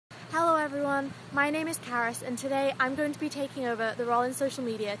everyone, my name is Carys and today I'm going to be taking over the Rollins social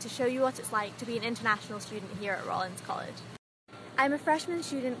media to show you what it's like to be an international student here at Rollins College. I'm a freshman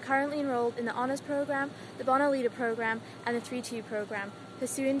student currently enrolled in the Honours Programme, the Bonner Leader Programme and the 3-2 Programme,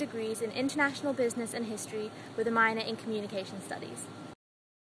 pursuing degrees in International Business and History with a minor in Communication Studies.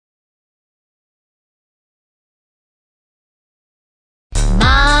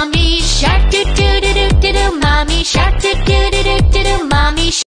 Mommy shark do do do do do do, mommy shark do do do do do do,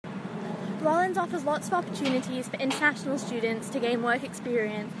 mommy shark. Rollins offers lots of opportunities for international students to gain work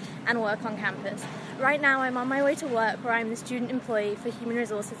experience and work on campus. Right now I'm on my way to work where I'm the student employee for Human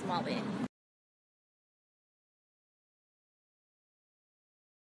Resources and Wellbeing.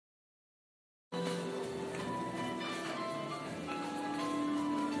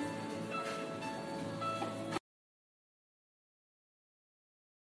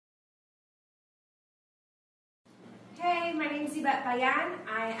 Hey, my name is Yvette Bayan.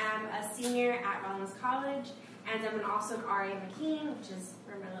 I am a senior at Rollins College, and I'm also an RA McKean, which is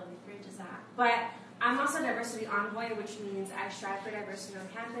where my lovely fridge is at. But I'm also a diversity envoy, which means I strive for diversity on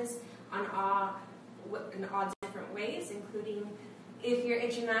campus in all different ways, including if you're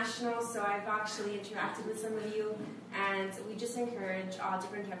international. So I've actually interacted with some of you, and we just encourage all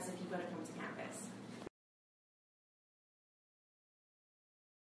different types of people to come to campus.